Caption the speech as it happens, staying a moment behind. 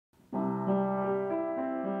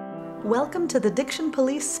Welcome to the Diction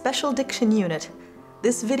Police Special Diction Unit.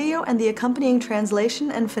 This video and the accompanying translation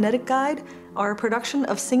and phonetic guide are a production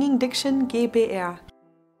of Singing Diction GbR.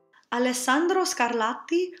 Alessandro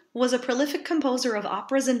Scarlatti was a prolific composer of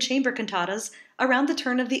operas and chamber cantatas around the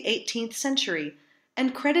turn of the 18th century,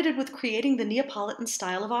 and credited with creating the Neapolitan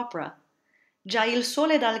style of opera. Già il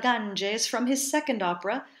sole dal Gange is from his second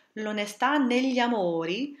opera, L'onestà negli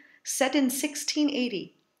amori, set in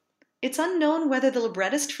 1680. It's unknown whether the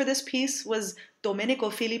librettist for this piece was Domenico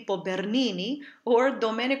Filippo Bernini or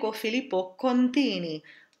Domenico Filippo Contini,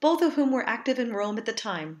 both of whom were active in Rome at the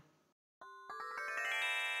time.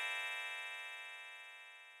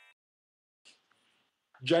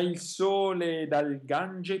 Già il sole dal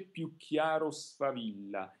Gange più chiaro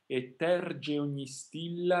sfavilla e terge ogni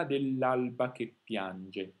stilla dell'alba che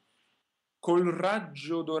piange. Col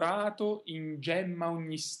raggio dorato ingemma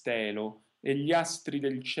ogni stelo e gli astri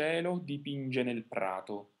del cielo dipinge nel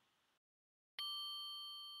prato.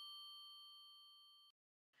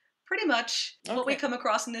 Pretty much what we come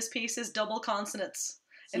across in this piece is double consonants.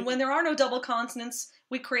 And when there are no double consonants,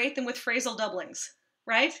 we create them with phrasal doublings,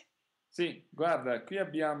 right? Sì, guarda, qui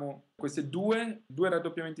abbiamo questi due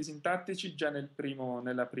raddoppiamenti sintattici già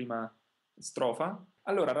nella prima strofa.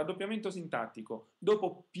 Allora, raddoppiamento sintattico,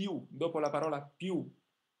 dopo più, dopo la parola più,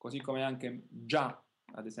 così come anche già,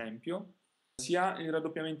 ad esempio, si ha il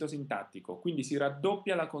raddoppiamento sintattico, quindi si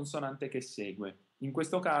raddoppia la consonante che segue. In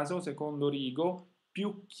questo caso, secondo Rigo,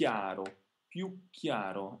 più chiaro,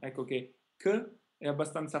 ecco che k è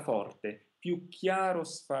abbastanza forte, più chiaro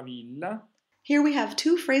sfavilla. Here we have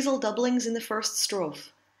two phrasal doublings in the first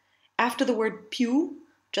strophe. After the word più,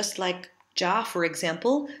 just like già for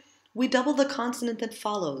example, we double the consonant that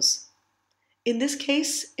follows. In this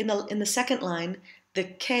case, in the second line, the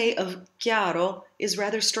K of chiaro is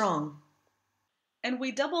rather strong. And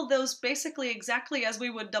we double those basically exactly as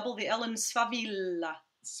we would double the L in sfavilla.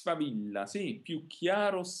 Sfavilla, sì, più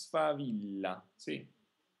chiaro sfavilla, sì,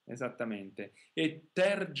 esattamente. E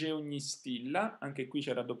terge ogni stilla, anche qui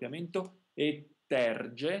c'è raddoppiamento, e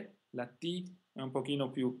terge, la T è un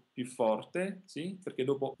pochino più forte, sì, perché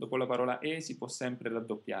dopo la parola E si può sempre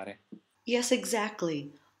raddoppiare. Yes,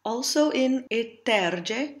 exactly. Also in e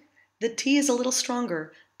terge, the T is a little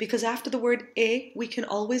stronger, because after the word e, we can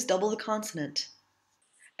always double the consonant.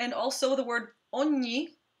 And also the word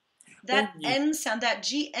ogni, that Ogni. N sound, that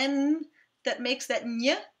GN that makes that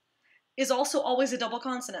ñ, is also always a double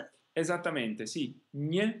consonant. Esattamente, sì.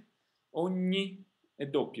 Gn, ogni è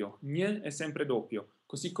doppio. Gn è sempre doppio.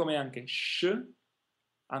 Così come anche sh,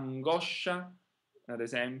 angoscia, ad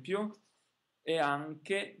esempio, e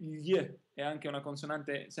anche gli è anche una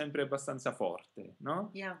consonante sempre abbastanza forte, no?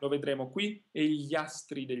 Yeah. Lo vedremo qui. E gli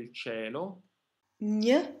astri del cielo.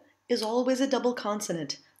 Ñ is always a double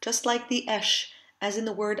consonant, just like the esh, as in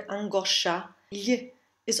the word angoscia. Gli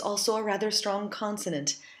is also a rather strong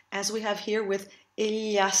consonant, as we have here with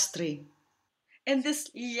gli astri. And this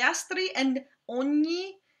gli astri and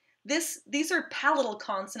ogni, these are palatal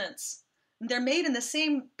consonants. They're made in the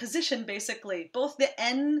same position, basically. Both the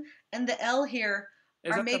N and the L here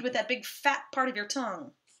are made with that big fat part of your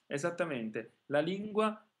tongue. Esattamente. La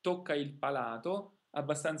lingua tocca il palato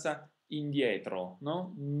abbastanza indietro,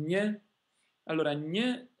 no? Gn. Allora,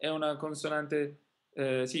 gn è una consonante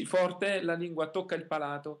sì, forte, la lingua tocca il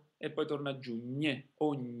palato e poi torna giù, gn,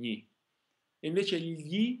 ogni. E invece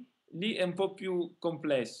gli, lì è un po' più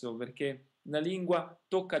complesso, perché la lingua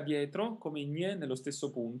tocca dietro, come gn nello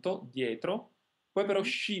stesso punto, dietro, poi però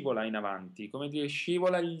scivola in avanti, come dire,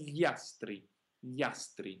 scivola gli astri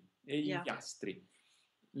e gli astri.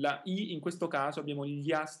 La I in questo caso abbiamo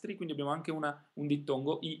gli astri, quindi abbiamo anche un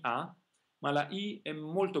dittongo IA, ma la I è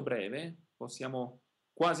molto breve, possiamo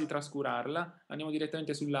quasi trascurarla, andiamo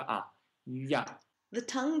direttamente sulla A, gli A. The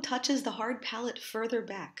tongue touches the hard palate further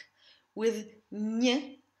back. With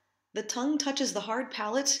ñ, the tongue touches the hard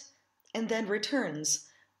palate and then returns.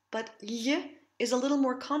 But ly is a little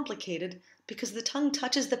more complicated because the tongue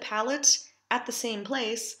touches the palate at the same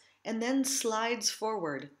place and then slides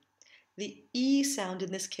forward. The E sound in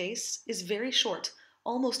this case is very short,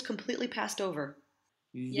 almost completely passed over.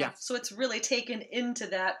 Yeah, so it's really taken into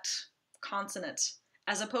that consonant.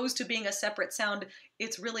 As opposed to being a separate sound,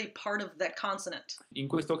 it's really part of that consonant. In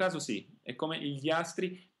questo caso sì, è come gli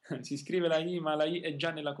astri, si scrive la I, ma la I è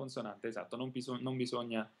già nella consonante, esatto, non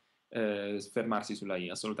bisogna fermarsi sulla I,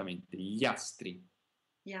 assolutamente. Gli astri.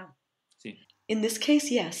 Yeah. Sì. In this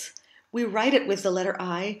case, yes. We write it with the letter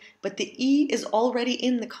I, but the E is already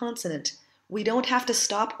in the consonant. We don't have to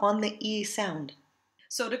stop on the E sound.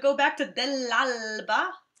 So to go back to dell'alba,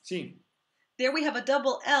 sì. There we have a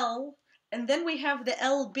double L, and then we have the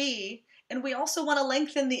LB, And we also want to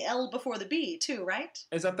lengthen the L before the B too, right?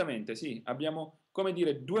 Esattamente, sì. Abbiamo, come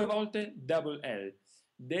dire, 2 volte double L.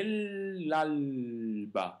 Dell'alba,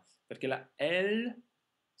 perché la L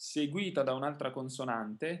seguita da un'altra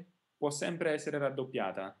consonante può sempre essere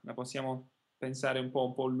raddoppiata. La possiamo pensare un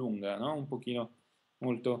po' lunga, no? Un pochino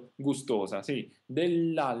molto gustosa, sì.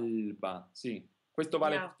 Dell'alba, sì. Questo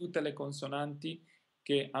vale Yeah. per tutte le consonanti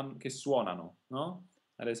che suonano, no?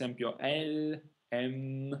 Ad esempio L,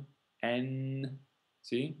 M, N,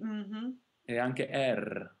 sì? Mm-hmm. E anche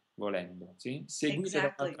R, volendo, sì? Seguite da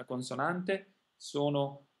Exactly. un'altra consonante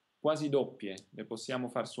sono quasi doppie, le possiamo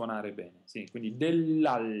far suonare bene, sì? Quindi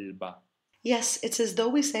dell'alba. Yes, it's as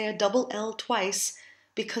though we say a double L twice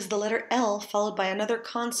because the letter L followed by another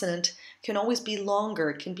consonant can always be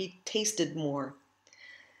longer, can be tasted more.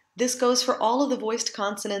 This goes for all of the voiced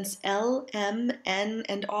consonants L, M, N,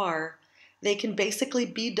 and R. They can basically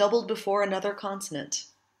be doubled before another consonant.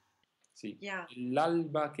 Sì, Yeah.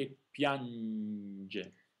 l'alba che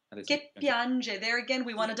piange, ad esempio. Che piange. There again,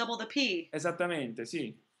 we want to double the P. Esattamente,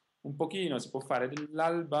 sì. Un pochino si può fare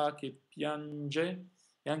dell'alba che piange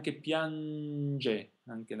e anche piange,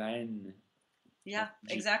 anche la N. Yeah,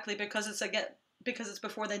 G. exactly, because it's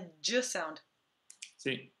before the J sound.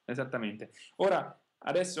 Sì, esattamente. Ora,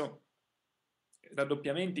 adesso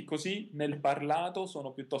raddoppiamenti così nel parlato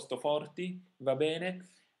sono piuttosto forti, va bene.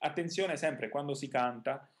 Attenzione sempre quando si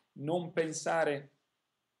canta, non pensare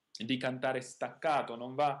di cantare staccato,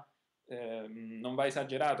 non va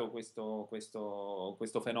esagerato questo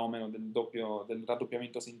fenomeno del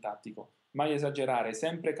raddoppiamento sintattico, mai esagerare,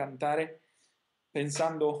 sempre cantare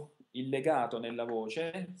pensando il legato nella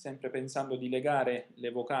voce, sempre pensando di legare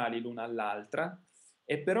le vocali l'una all'altra,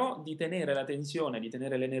 e però di tenere la tensione, di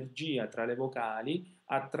tenere l'energia tra le vocali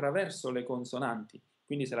attraverso le consonanti.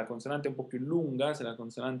 Quindi se la consonante è un po' più lunga, se la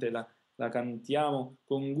consonante la cantiamo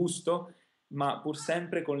con gusto, ma pur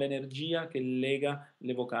sempre con l'energia che lega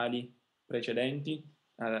le vocali precedenti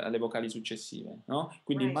alle vocali successive, no?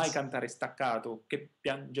 Quindi Right. mai cantare staccato, che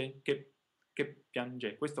piange, che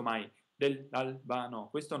piange, questo mai, dell'alba no,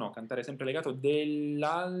 questo no, cantare sempre legato,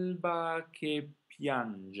 dell'alba che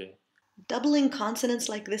piange. Doubling consonants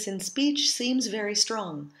like this in speech seems very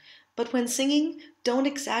strong, but when singing, don't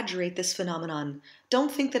exaggerate this phenomenon.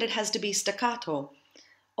 Don't think that it has to be staccato.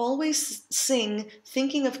 Always sing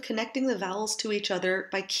thinking of connecting the vowels to each other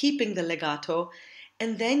by keeping the legato,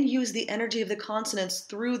 and then use the energy of the consonants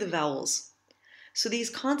through the vowels. So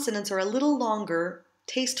these consonants are a little longer,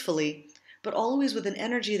 tastefully, but always with an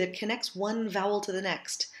energy that connects one vowel to the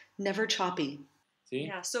next, never choppy. Sì?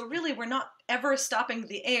 Yeah, so really we're not ever stopping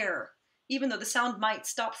the air. Even though the sound might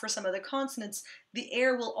stop for some of the consonants, the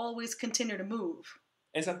air will always continue to move.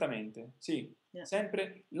 Esattamente, sì. Yeah.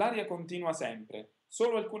 Sempre, l'aria continua sempre.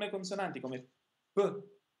 Solo alcune consonanti come P,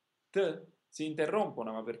 T si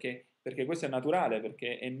interrompono, ma perché questo è naturale,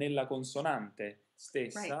 perché è nella consonante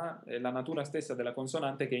stessa, è la natura stessa della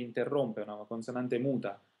consonante che interrompe, una consonante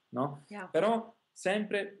muta, no? Yeah. Però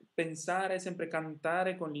sempre pensare, sempre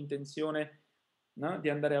cantare con l'intenzione, no? Di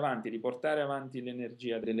andare avanti, di portare avanti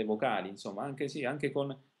l'energia delle vocali, insomma, anche sì, anche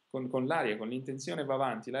con l'aria, con l'intenzione va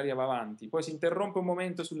avanti, l'aria va avanti, poi si interrompe un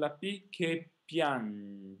momento sulla P che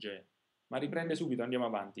piange, ma riprende subito, andiamo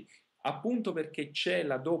avanti. Appunto perché c'è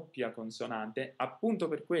la doppia consonante, appunto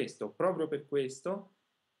per questo, proprio per questo,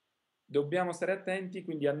 dobbiamo stare attenti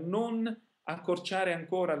quindi a non accorciare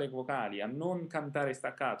ancora le vocali, a non cantare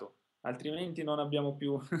staccato, altrimenti non abbiamo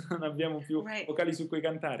più, non abbiamo più Right. vocali su cui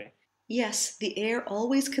cantare. Yes, the air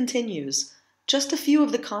always continues. Just a few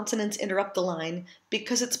of the consonants interrupt the line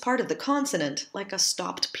because it's part of the consonant, like a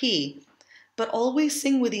stopped P. But always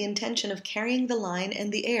sing with the intention of carrying the line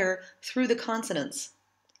and the air through the consonants.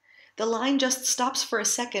 The line just stops for a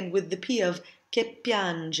second with the P of che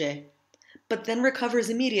piange, but then recovers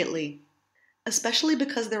immediately. Especially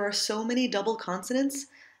because there are so many double consonants,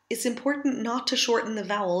 it's important not to shorten the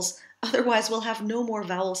vowels, otherwise we'll have no more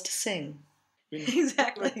vowels to sing. Quindi,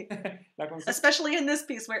 Exactly. la consonante... Especially in this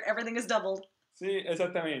piece where everything is doubled. Sì,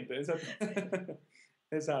 esattamente,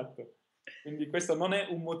 esatto. Quindi questo non è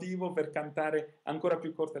un motivo per cantare ancora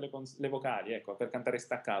più corte le vocali, ecco, per cantare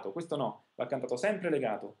staccato. Questo no, va cantato sempre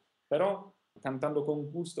legato, però cantando con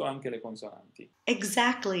gusto anche le consonanti.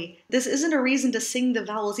 Exactly. This isn't a reason to sing the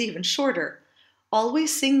vowels even shorter.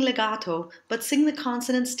 Always sing legato, but sing the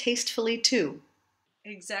consonants tastefully too.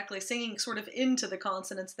 Exactly, singing sort of into the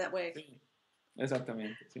consonants that way. Sì,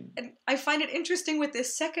 esattamente, sì. And I find it interesting with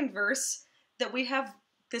this second verse that we have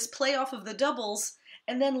this play off of the doubles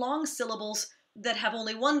and then long syllables that have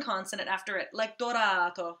only one consonant after it, like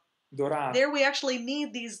dorato. Dorato. There we actually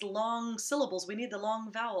need these long syllables. We need the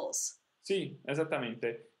long vowels. Sì,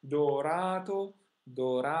 esattamente. Dorato,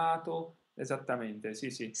 dorato, esattamente. Sì,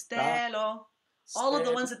 sì. Stelo. All of the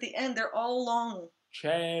Stelo, ones at the end, they're all long.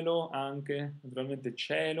 cielo anche, naturalmente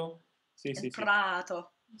cielo. Sì, sì, And sì.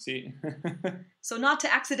 prato. Sì. So not to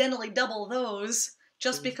accidentally double those,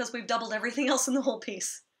 just Sì. because we've doubled everything else in the whole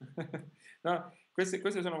piece. No, queste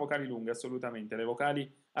sono vocali lunghe, assolutamente. Le vocali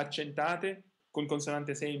accentate con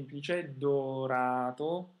consonante semplice,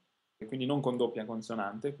 dorato, e quindi non con doppia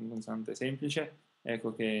consonante, con consonante semplice,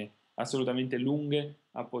 ecco che assolutamente lunghe,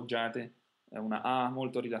 appoggiate, una A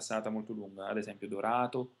molto rilassata, molto lunga, ad esempio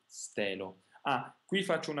dorato, stelo. Ah, qui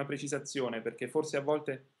faccio una precisazione perché forse a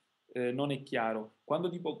volte non è chiaro. Quando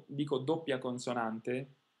dico doppia consonante,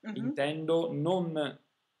 intendo non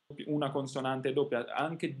una consonante doppia,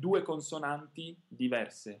 anche due consonanti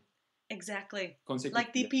diverse, Exactly. Like consecutive.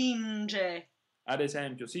 dipinge. Ad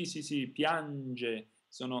esempio, sì, sì, sì, piange,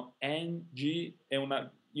 sono N, G, è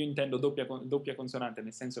una, io intendo doppia consonante,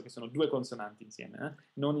 nel senso che sono due consonanti insieme,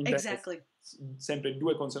 non intendo Exactly. sempre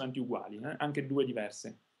due consonanti uguali, anche due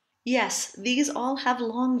diverse. Yes, these all have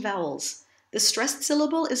long vowels. The stressed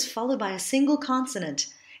syllable is followed by a single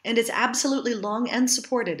consonant, and it's absolutely long and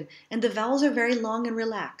supported, and the vowels are very long and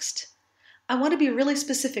relaxed. I want to be really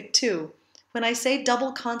specific too. When I say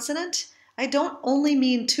double consonant, I don't only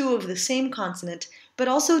mean two of the same consonant, but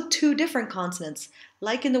also two different consonants,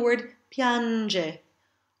 like in the word piange.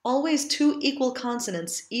 Always two equal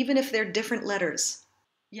consonants, even if they're different letters.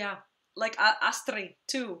 Yeah. Like astri,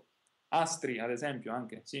 too. Astri, ad esempio,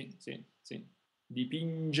 anche, sì, sì, sì.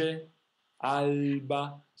 Dipinge,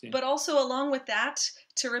 alba, sì. But also, along with that,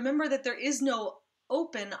 to remember that there is no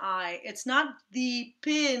open I. It's not the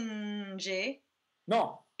pinge.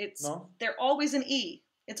 No, It's no, they're always an E.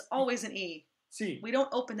 It's sì, always an E. sì. We don't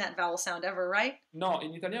open that vowel sound ever, right? No,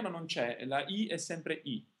 in italiano non c'è, la I è sempre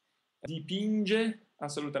I. Dipinge,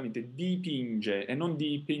 assolutamente, dipinge, e non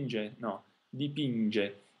dipinge, no,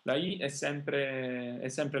 dipinge. La I è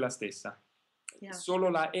sempre la stessa. Yeah. Solo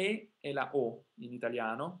la E la O in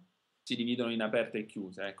italiano si dividono in aperte e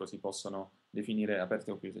chiuse, ecco, si possono definire aperte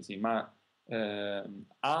o chiuse, sì, ma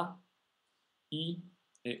A, I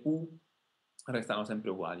e U restano sempre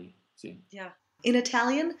uguali, sì. Yeah. In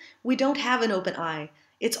Italian, we don't have an open I.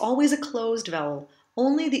 It's always a closed vowel.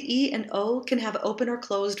 Only the E and O can have open or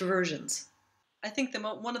closed versions. I think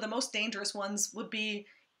one of the most dangerous ones would be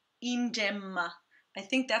ingemma. I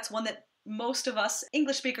think that's one that most of us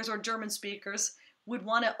English speakers or German speakers would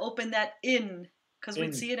want to open that in because we'd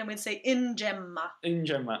In, see it and we'd say ingemma.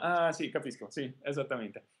 ingemma, ah sì, capisco, sì,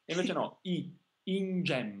 esattamente. Invece no, I,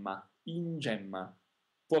 ingemma, ingemma,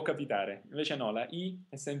 può capitare. Invece no, la I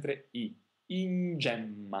è sempre I,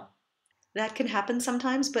 ingemma. That can happen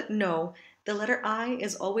sometimes, but no, the letter I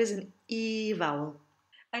is always an E vowel.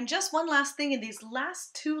 And just one last thing, in these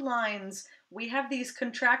last two lines, we have these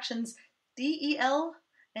contractions DEL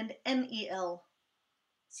and NEL.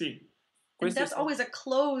 Sì, And queste that's sono... always a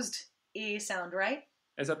closed E sound, right?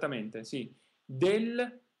 Esattamente, sì.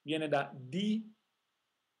 Del viene da di,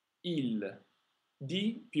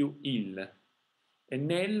 di più il. E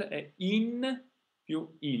nel è in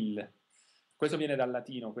più il. Questo viene dal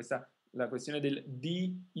latino, la questione del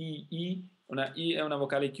di, i, una i è una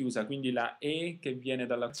vocale chiusa, quindi la e che viene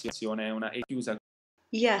dall'azione è una e chiusa.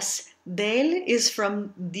 Yes, del is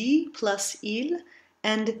from di plus il,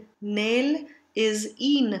 and nel is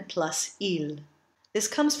in plus il. This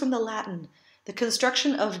comes from the Latin. The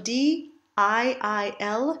construction of d, I,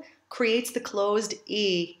 L creates the closed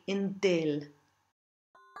E in del.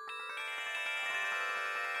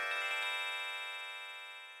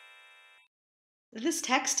 This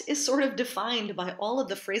text is sort of defined by all of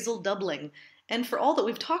the phrasal doubling, and for all that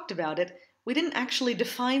we've talked about it, we didn't actually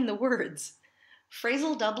define the words.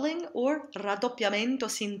 Phrasal doubling, or raddoppiamento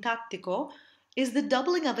sintattico, is the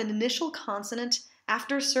doubling of an initial consonant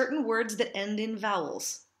after certain words that end in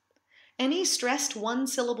vowels. Any stressed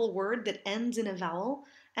one-syllable word that ends in a vowel,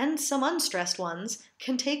 and some unstressed ones,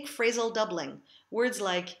 can take phrasal doubling. Words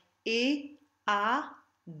like e, a,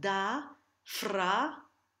 da, fra,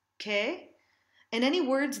 che, and any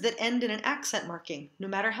words that end in an accent marking, no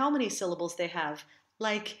matter how many syllables they have,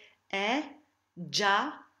 like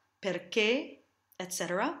già, perché,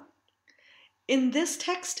 etc. In this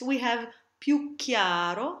text, we have più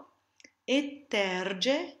chiaro, e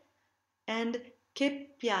terge, and che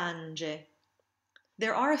piange.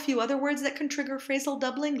 There are a few other words that can trigger phrasal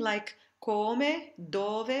doubling, like come,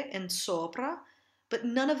 dove, and sopra, but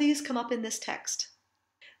none of these come up in this text.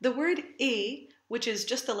 The word e, which is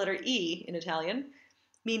just the letter E in Italian,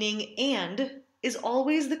 meaning and, is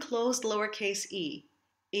always the closed lowercase e,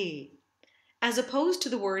 as opposed to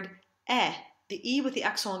the word the E with the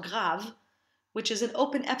accent grave, which is an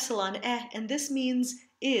open epsilon e, and this means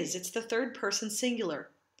is. It's the third person singular.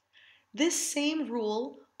 This same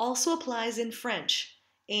rule also applies in French.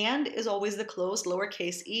 And is always the closed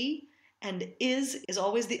lowercase e, and is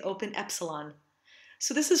always the open epsilon.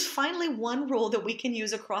 So this is finally one rule that we can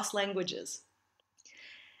use across languages.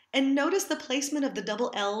 And notice the placement of the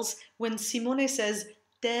double L's when Simone says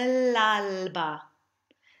dell'alba.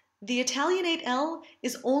 The Italianate L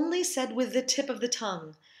is only said with the tip of the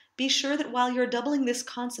tongue. Be sure that while you're doubling this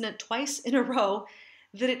consonant twice in a row,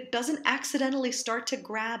 that it doesn't accidentally start to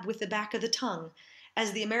grab with the back of the tongue,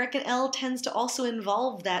 as the American L tends to also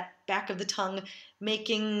involve that back of the tongue,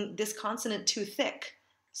 making this consonant too thick.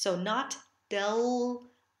 So not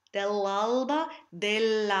dell'alba,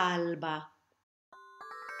 dell'alba.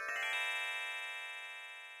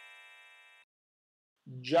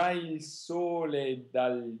 Già il sole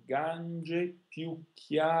dal Gange più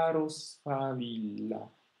chiaro sfavilla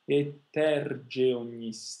e terge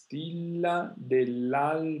ogni stilla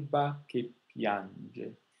dell'alba che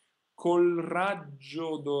piange. Col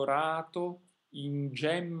raggio dorato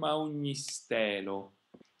ingemma ogni stelo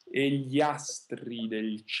e gli astri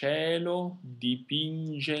del cielo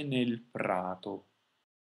dipinge nel prato.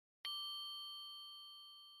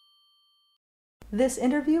 This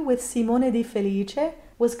interview with Simone Di Felice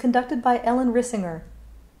was conducted by Ellen Rissinger.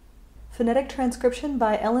 Phonetic transcription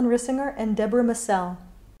by Ellen Rissinger and Deborah Massell.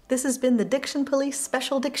 This has been the Diction Police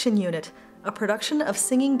Special Diction Unit, a production of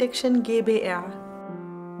Singing Diction GbR.